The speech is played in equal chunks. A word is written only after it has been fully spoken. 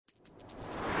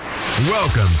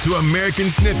Welcome to American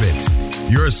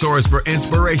Snippets, your source for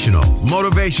inspirational,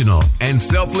 motivational, and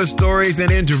selfless stories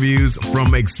and interviews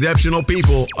from exceptional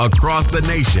people across the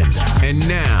nation. And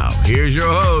now, here's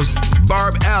your host,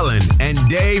 Barb Allen and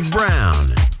Dave Brown.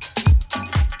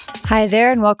 Hi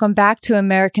there, and welcome back to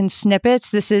American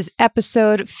Snippets. This is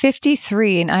episode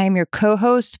 53, and I am your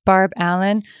co-host, Barb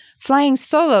Allen, flying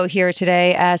solo here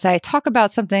today as I talk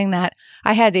about something that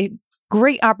I had the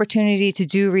great opportunity to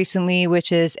do recently,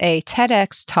 which is a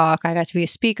TEDx talk. I got to be a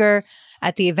speaker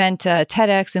at the event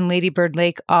TEDx in Lady Bird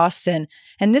Lake, Austin.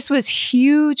 And this was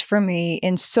huge for me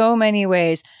in so many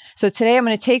ways. So today I'm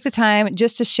going to take the time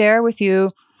just to share with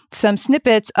you some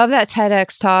snippets of that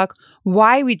TEDx talk,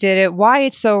 why we did it, why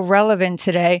it's so relevant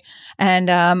today,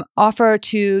 and offer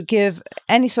to give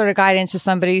any sort of guidance to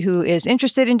somebody who is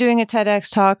interested in doing a TEDx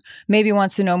talk, maybe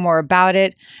wants to know more about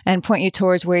it, and point you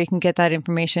towards where you can get that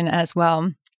information as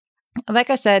well. Like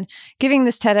I said, giving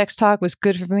this TEDx talk was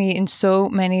good for me in so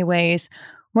many ways.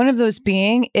 One of those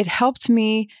being, it helped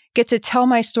me get to tell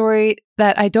my story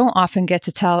that I don't often get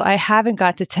to tell. I haven't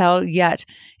got to tell yet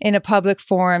in a public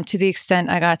forum to the extent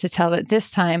I got to tell it this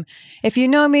time. If you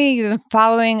know me, you've been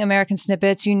following American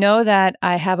Snippets, you know that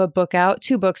I have a book out,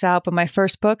 2 books out, but my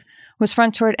first book was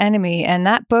Front Toward Enemy. And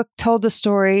that book told the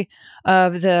story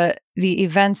of the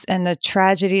events and the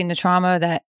tragedy and the trauma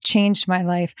that changed my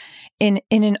life in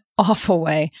an awful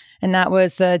way. And that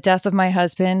was the death of my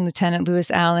husband, Lieutenant Louis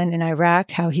Allen, in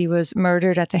Iraq, how he was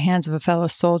murdered at the hands of a fellow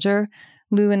soldier.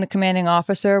 Lou and the commanding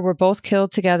officer were both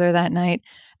killed together that night.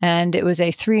 And it was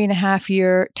a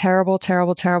 3.5-year terrible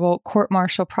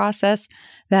court-martial process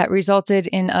that resulted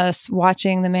in us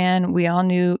watching the man we all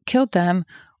knew killed them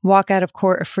walk out of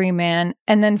court a free man,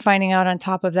 and then finding out on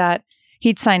top of that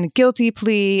he'd signed a guilty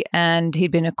plea and he'd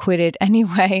been acquitted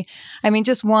anyway. I mean,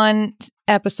 just one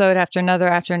episode after another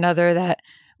that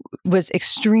was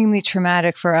extremely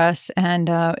traumatic for us and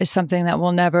is something that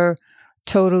we'll never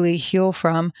totally heal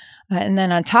from. And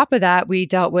then on top of that, we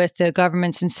dealt with the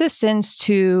government's insistence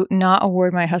to not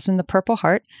award my husband the Purple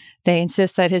Heart. They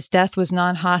insist that his death was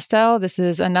non-hostile. This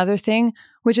is another thing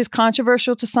which is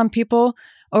controversial to some people.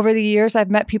 Over the years, I've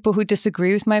met people who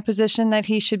disagree with my position that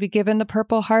he should be given the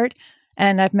Purple Heart.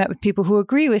 And I've met with people who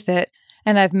agree with it.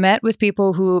 And I've met with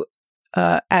people who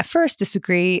at first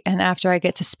disagree. And after I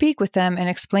get to speak with them and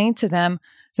explain to them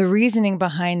the reasoning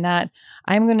behind that,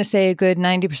 I'm going to say a good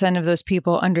 90% of those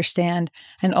people understand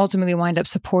and ultimately wind up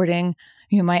supporting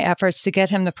my efforts to get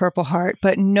him the Purple Heart.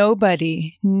 But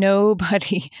nobody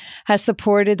has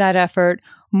supported that effort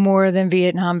more than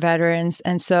Vietnam veterans.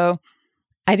 And so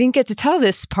I didn't get to tell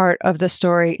this part of the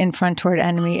story in Front Toward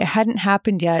Enemy. It hadn't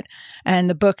happened yet. And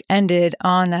the book ended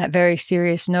on that very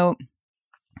serious note.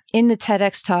 In the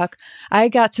TEDx talk, I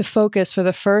got to focus for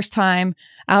the first time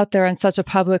out there on such a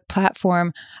public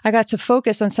platform. I got to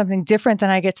focus on something different than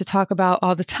I get to talk about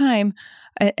all the time,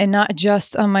 and not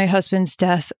just on my husband's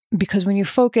death. Because when you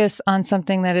focus on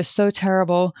something that is so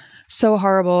terrible, so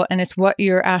horrible, and it's what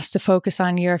you're asked to focus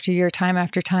on year after year, time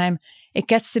after time, it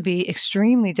gets to be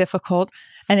extremely difficult,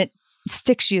 and it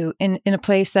sticks you in a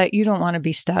place that you don't want to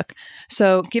be stuck.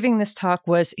 So giving this talk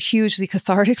was hugely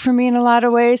cathartic for me in a lot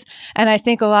of ways. And I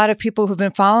think a lot of people who've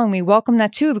been following me welcome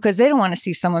that too, because they don't want to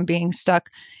see someone being stuck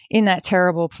in that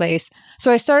terrible place.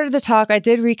 So I started the talk. I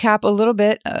did recap a little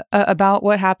bit about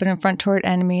what happened in Front Toward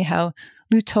Enemy, how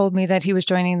Lou told me that he was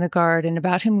joining the Guard, and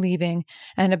about him leaving,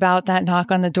 and about that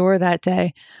knock on the door that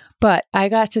day. But I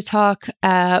got to talk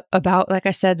about, like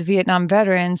I said, the Vietnam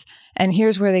veterans, and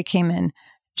here's where they came in.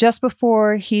 Just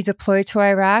before he deployed to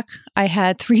Iraq, I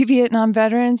had 3 Vietnam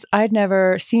veterans I'd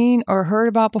never seen or heard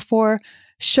about before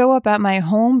show up at my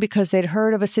home because they'd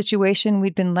heard of a situation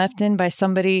we'd been left in by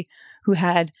somebody who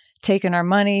had taken our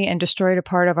money and destroyed a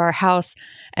part of our house.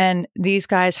 And these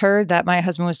guys heard that my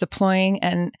husband was deploying,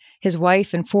 and his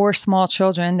wife and 4 small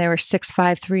children, they were 6,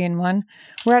 5, 3, and 1,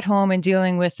 were at home and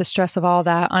dealing with the stress of all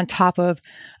that on top of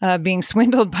being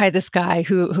swindled by this guy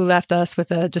who left us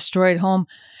with a destroyed home.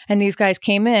 And these guys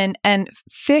came in and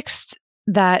fixed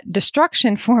that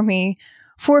destruction for me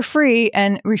for free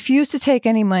and refused to take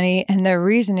any money. And their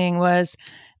reasoning was,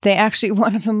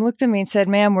 one of them looked at me and said,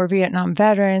 "Ma'am, we're Vietnam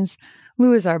veterans.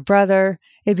 Lou is our brother.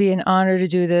 It'd be an honor to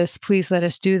do this. Please let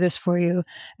us do this for you."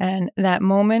 And that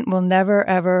moment will never,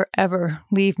 ever, ever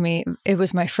leave me. It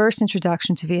was my first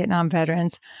introduction to Vietnam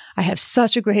veterans. I have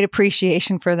such a great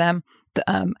appreciation for them.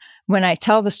 When I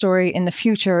tell the story in the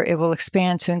future, it will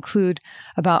expand to include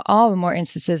about all the more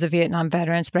instances of Vietnam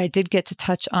veterans. But I did get to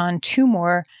touch on 2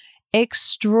 more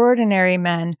extraordinary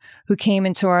men who came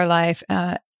into our life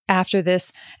after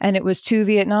this. And it was 2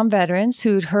 Vietnam veterans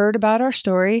who'd heard about our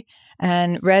story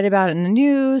and read about it in the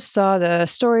news, saw the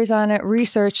stories on it,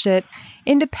 researched it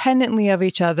independently of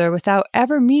each other without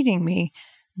ever meeting me,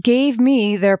 gave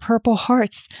me their Purple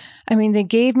Hearts. I mean, they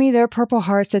gave me their Purple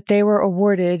Hearts that they were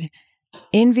awarded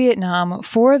in Vietnam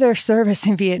for their service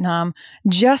in Vietnam,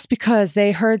 just because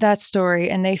they heard that story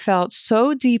and they felt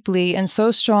so deeply and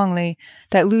so strongly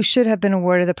that Lou should have been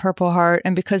awarded the Purple Heart,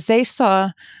 and because they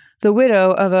saw the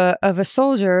widow of a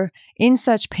soldier in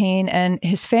such pain and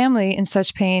his family in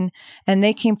such pain, and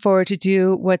they came forward to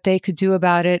do what they could do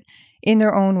about it in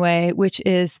their own way, which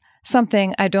is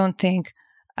something I don't think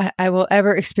I will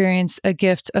ever experience a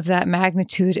gift of that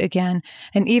magnitude again.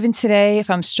 And even today, if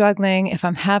I'm struggling, if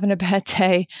I'm having a bad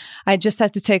day, I just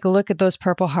have to take a look at those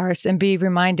Purple Hearts and be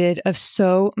reminded of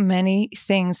so many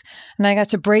things. And I got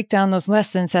to break down those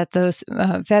lessons that those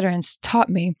veterans taught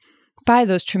me by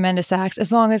those tremendous acts,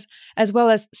 as well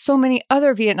as so many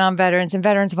other Vietnam veterans and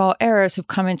veterans of all eras who've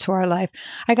come into our life.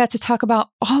 I got to talk about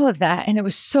all of that, and it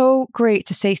was so great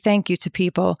to say thank you to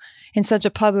people in such a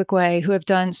public way who have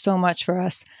done so much for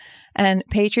us. And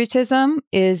patriotism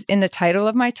is in the title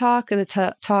of my talk.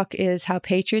 The talk is how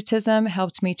patriotism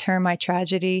helped me turn my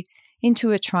tragedy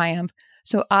into a triumph.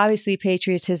 So obviously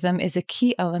patriotism is a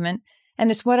key element. And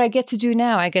it's what I get to do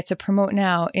now. I get to promote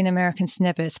now in American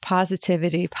Snippets.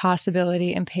 Positivity,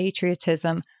 possibility, and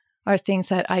patriotism are things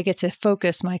that I get to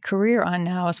focus my career on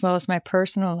now, as well as my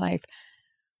personal life.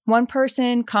 One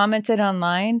person commented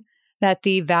online that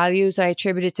the values I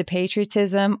attributed to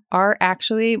patriotism are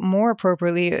actually more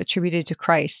appropriately attributed to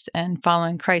Christ and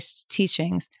following Christ's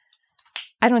teachings.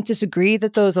 I don't disagree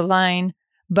that those align,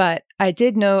 but I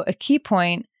did note a key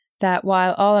point that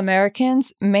while all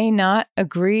Americans may not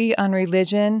agree on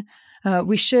religion,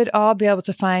 we should all be able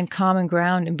to find common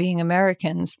ground in being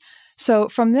Americans. So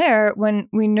from there, when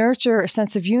we nurture a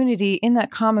sense of unity in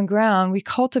that common ground, we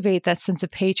cultivate that sense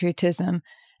of patriotism.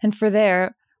 And for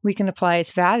there, we can apply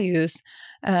its values.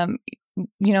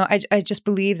 I just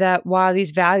believe that while these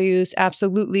values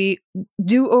absolutely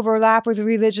do overlap with the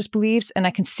religious beliefs, and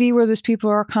I can see where those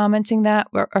people are commenting that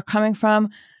are coming from,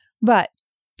 but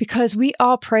because we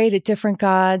all pray to different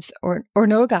gods or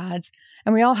no gods,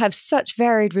 and we all have such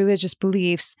varied religious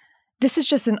beliefs, this is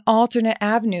just an alternate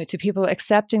avenue to people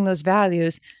accepting those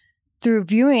values through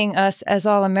viewing us as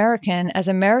all American, as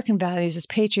American values, as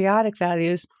patriotic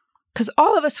values. Because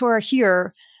all of us who are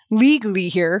here, legally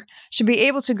here, should be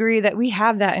able to agree that we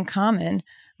have that in common.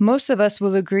 Most of us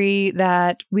will agree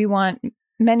that we want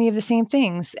many of the same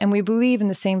things, and we believe in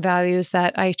the same values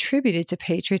that I attributed to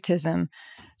patriotism.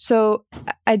 So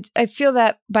I feel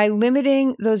that by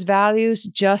limiting those values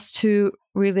just to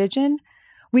religion,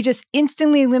 we just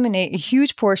instantly eliminate a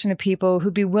huge portion of people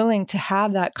who'd be willing to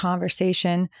have that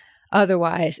conversation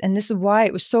otherwise. And this is why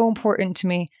it was so important to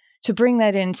me to bring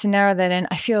that in, to narrow that in.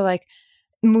 I feel like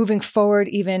moving forward,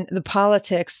 even the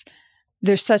politics,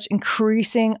 there's such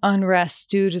increasing unrest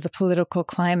due to the political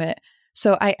climate.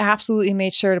 So I absolutely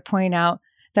made sure to point out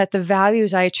that the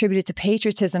values I attributed to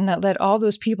patriotism that led all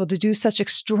those people to do such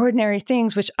extraordinary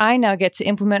things, which I now get to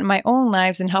implement in my own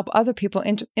lives and help other people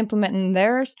implement in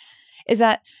theirs, is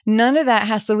that none of that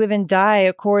has to live and die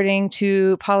according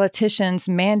to politicians'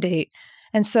 mandate.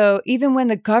 And so even when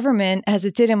the government, as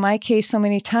it did in my case so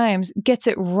many times, gets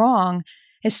it wrong,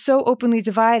 is so openly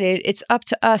divided, it's up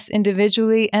to us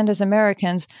individually and as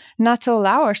Americans not to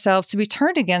allow ourselves to be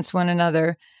turned against one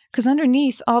another. Because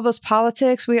underneath all those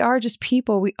politics, we are just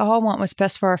people. We all want what's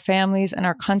best for our families and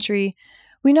our country.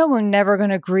 We know we're never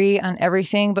going to agree on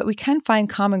everything, but we can find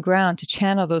common ground to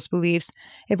channel those beliefs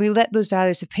if we let those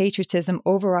values of patriotism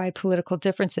override political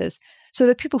differences. So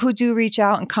the people who do reach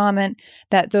out and comment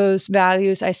that those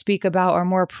values I speak about are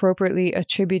more appropriately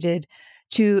attributed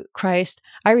to Christ,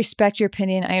 I respect your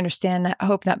opinion. I understand that. I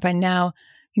hope that by now,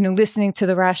 listening to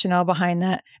the rationale behind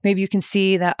that, maybe you can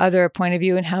see that other point of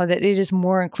view and how that it is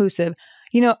more inclusive.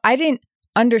 I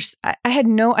had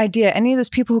no idea any of those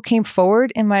people who came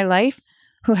forward in my life,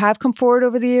 who have come forward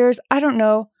over the years. I don't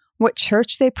know what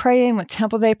church they pray in, what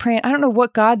temple they pray in. I don't know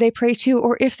what God they pray to,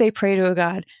 or if they pray to a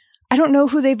God. I don't know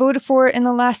who they voted for in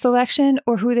the last election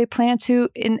or who they plan to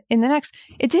in the next.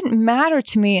 It didn't matter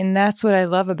to me, and that's what I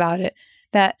love about it.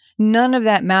 That none of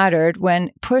that mattered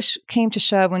when push came to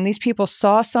shove, when these people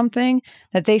saw something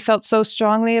that they felt so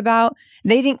strongly about.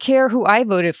 They didn't care who I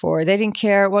voted for. They didn't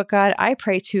care what God I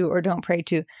pray to or don't pray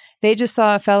to. They just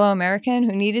saw a fellow American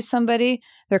who needed somebody.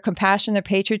 Their compassion, their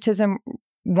patriotism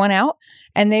won out,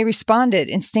 and they responded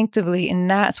instinctively. And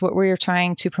that's what we're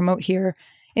trying to promote here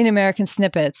in American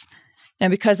Snippets.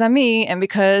 And because I'm me, and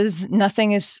because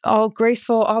nothing is all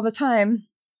graceful all the time,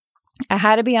 I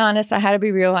had to be honest, I had to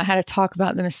be real, I had to talk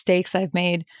about the mistakes I've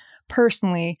made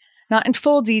personally not in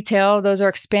full detail. Those are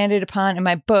expanded upon in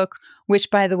my book, which,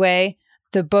 by the way,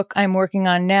 the book I'm working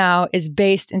on now is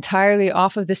based entirely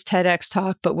off of this TEDx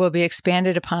talk, but will be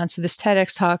expanded upon. So this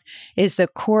TEDx talk is the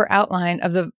core outline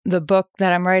of the book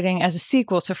that I'm writing as a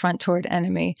sequel to Front Toward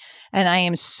Enemy. And I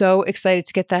am so excited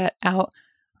to get that out.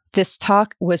 This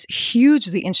talk was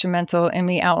hugely instrumental in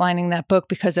me outlining that book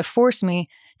because it forced me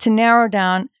to narrow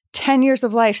down 10 years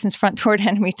of life since Front Toward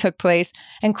Enemy took place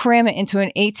and cram it into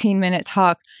an 18-minute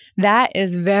talk. That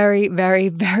is very, very,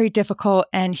 very difficult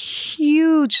and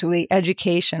hugely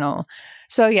educational.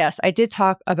 So yes, I did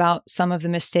talk about some of the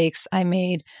mistakes I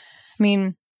made. I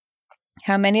mean,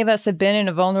 how many of us have been in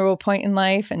a vulnerable point in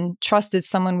life and trusted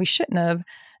someone we shouldn't have?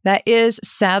 That is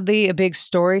sadly a big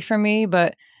story for me,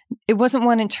 but it wasn't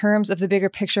one in terms of the bigger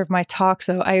picture of my talk.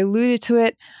 So I alluded to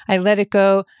it. I let it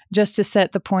go just to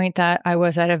set the point that I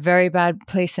was at a very bad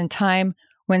place in time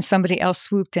when somebody else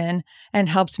swooped in and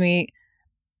helped me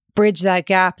bridge that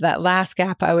gap, that last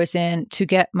gap I was in, to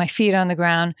get my feet on the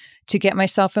ground, to get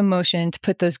myself in motion, to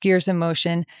put those gears in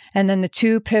motion. And then the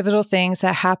two pivotal things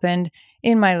that happened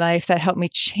in my life that helped me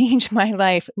change my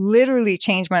life, literally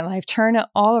change my life, turn it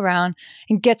all around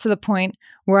and get to the point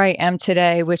where I am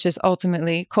today, which is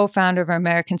ultimately co-founder of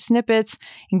American Snippets,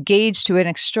 engaged to an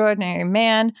extraordinary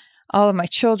man, all of my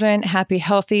children, happy,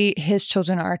 healthy, his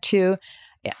children are too.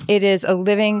 It is a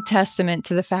living testament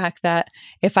to the fact that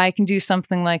if I can do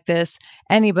something like this,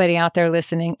 anybody out there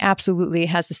listening absolutely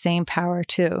has the same power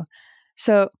too.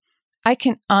 So I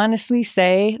can honestly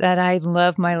say that I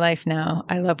love my life now.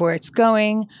 I love where it's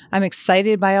going. I'm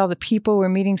excited by all the people we're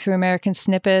meeting through American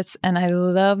Snippets, and I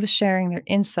love sharing their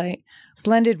insight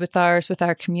blended with ours with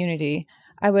our community.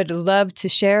 I would love to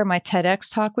share my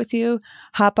TEDx talk with you.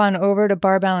 Hop on over to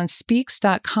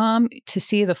barbalenspeaks.com to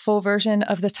see the full version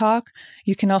of the talk.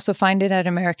 You can also find it at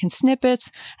American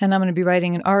Snippets, and I'm going to be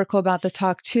writing an article about the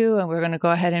talk too, and we're going to go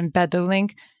ahead and embed the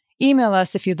link. Email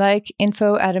us if you'd like,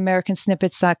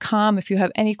 info@americansnippets.com. If you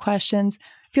have any questions,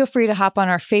 feel free to hop on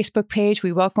our Facebook page.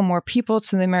 We welcome more people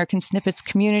to the American Snippets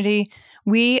community.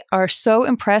 We are so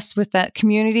impressed with that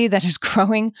community that is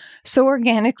growing so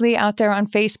organically out there on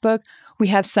Facebook. We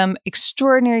have some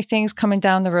extraordinary things coming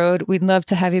down the road. We'd love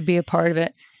to have you be a part of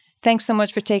it. Thanks so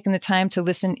much for taking the time to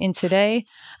listen in today.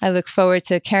 I look forward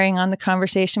to carrying on the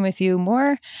conversation with you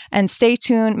more. And stay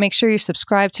tuned. Make sure you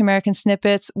subscribe to American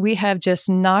Snippets. We have just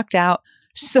knocked out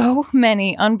so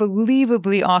many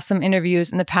unbelievably awesome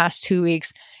interviews in the past 2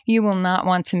 weeks. You will not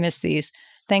want to miss these.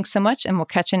 Thanks so much, and we'll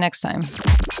catch you next time.